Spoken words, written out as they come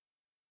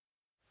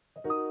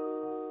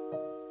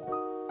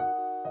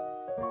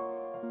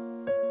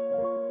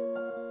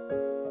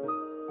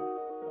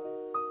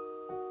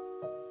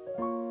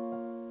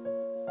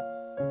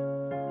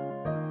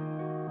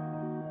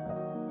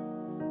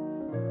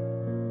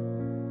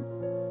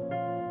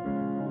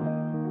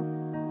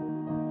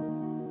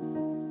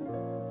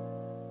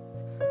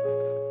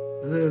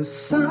The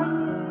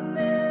sun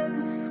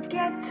is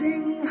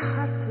getting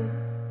hotter.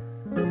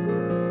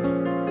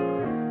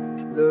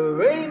 The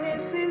rainy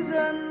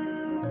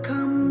season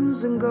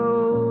comes and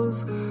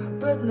goes,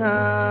 but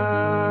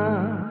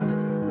not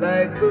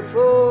like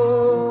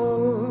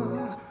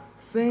before.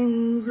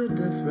 Things are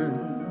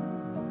different.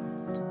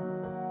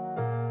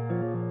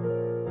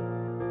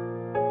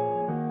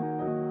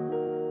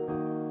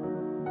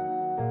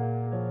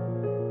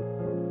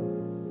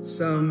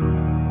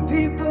 Some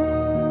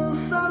people,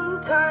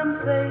 sometimes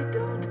they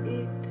don't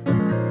eat.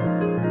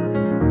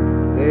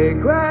 They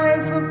cry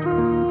for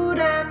food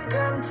and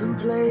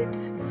contemplate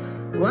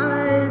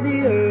why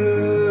the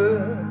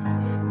earth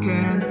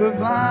can't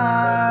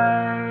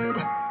provide.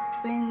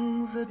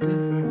 Things are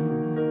different.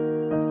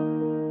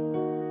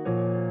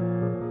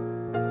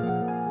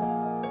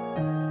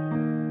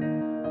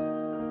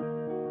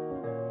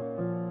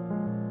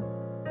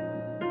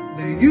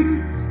 The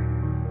youth,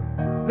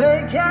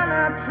 they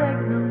cannot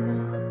take no more.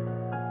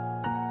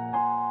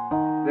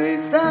 They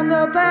stand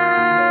up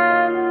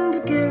and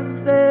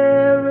give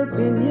their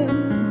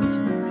opinions.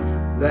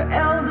 The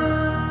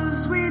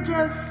elders, we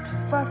just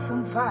fuss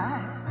and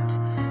fight.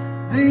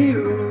 The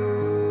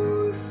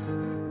youth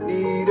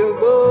need a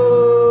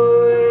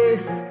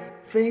voice.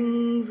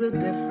 Things are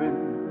different.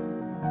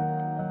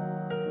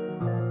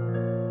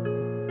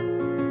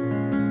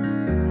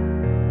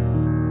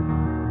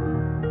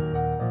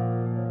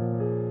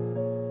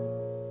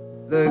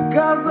 The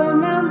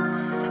governments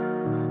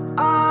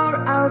are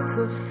out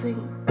of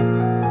sync.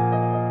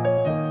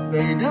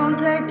 They don't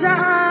take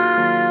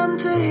time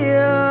to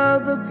hear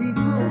the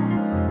people.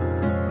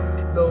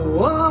 The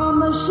war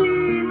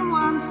machine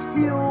wants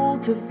fuel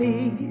to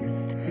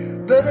feast,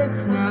 but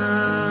it's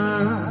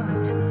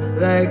not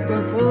like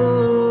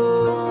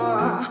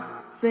before.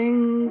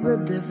 Things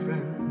are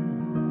different.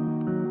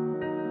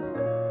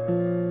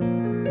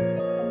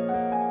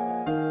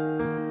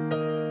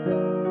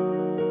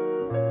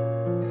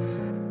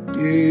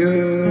 Do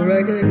you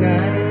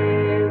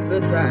recognize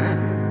the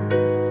time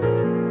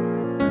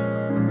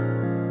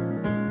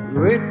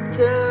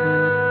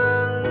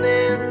written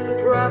in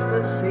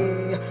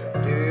prophecy?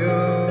 Do you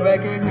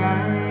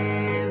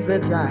recognize the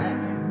time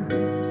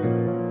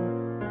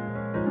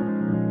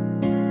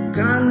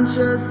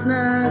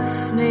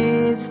consciousness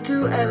needs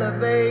to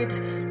elevate?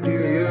 Do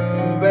you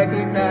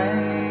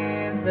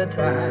recognize the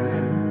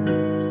time?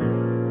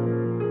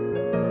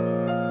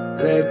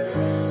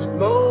 Let's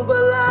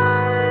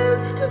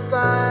mobilize to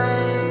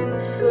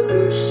find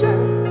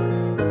solutions.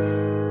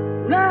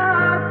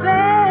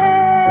 Nothing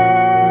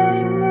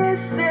is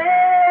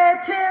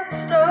set in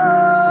stone.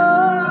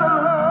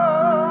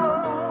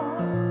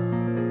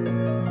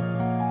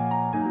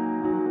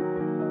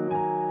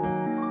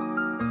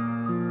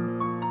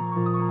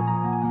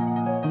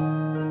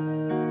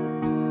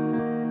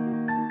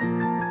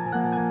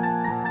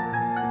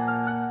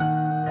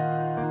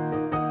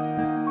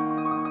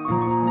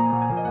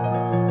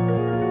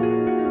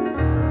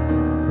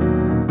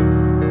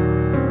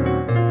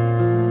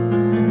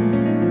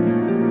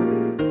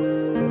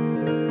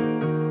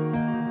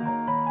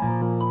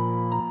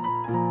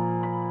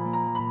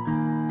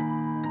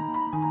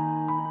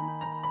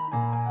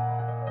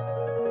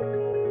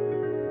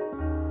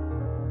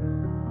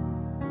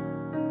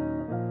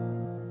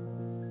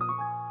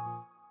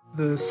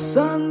 The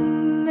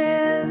sun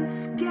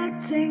is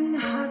getting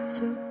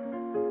hotter.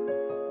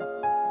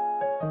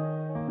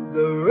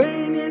 The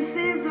rainy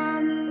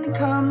season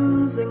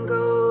comes and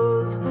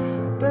goes,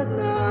 but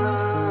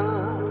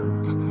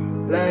not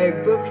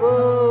like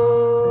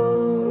before.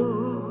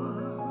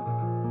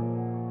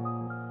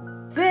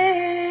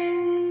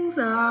 Things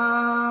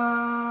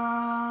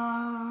are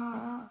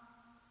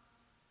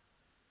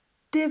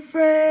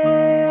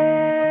different.